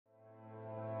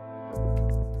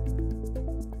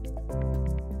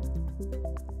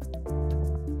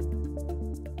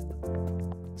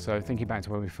So thinking back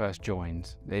to when we first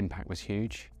joined, the impact was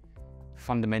huge.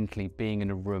 Fundamentally, being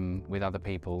in a room with other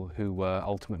people who were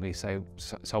ultimately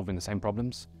solving the same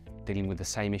problems, dealing with the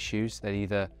same issues, they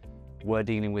either were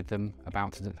dealing with them,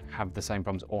 about to have the same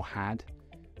problems, or had,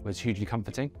 was hugely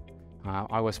comforting. I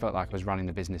always felt like I was running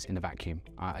the business in a vacuum.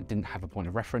 I didn't have a point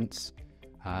of reference.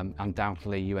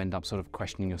 Undoubtedly, you end up sort of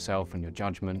questioning yourself and your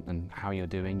judgment and how you're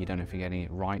doing. You don't know if you're getting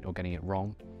it right or getting it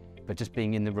wrong. But just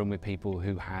being in the room with people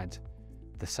who had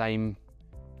the same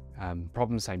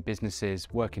problems, same businesses,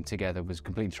 working together was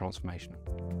completely transformational.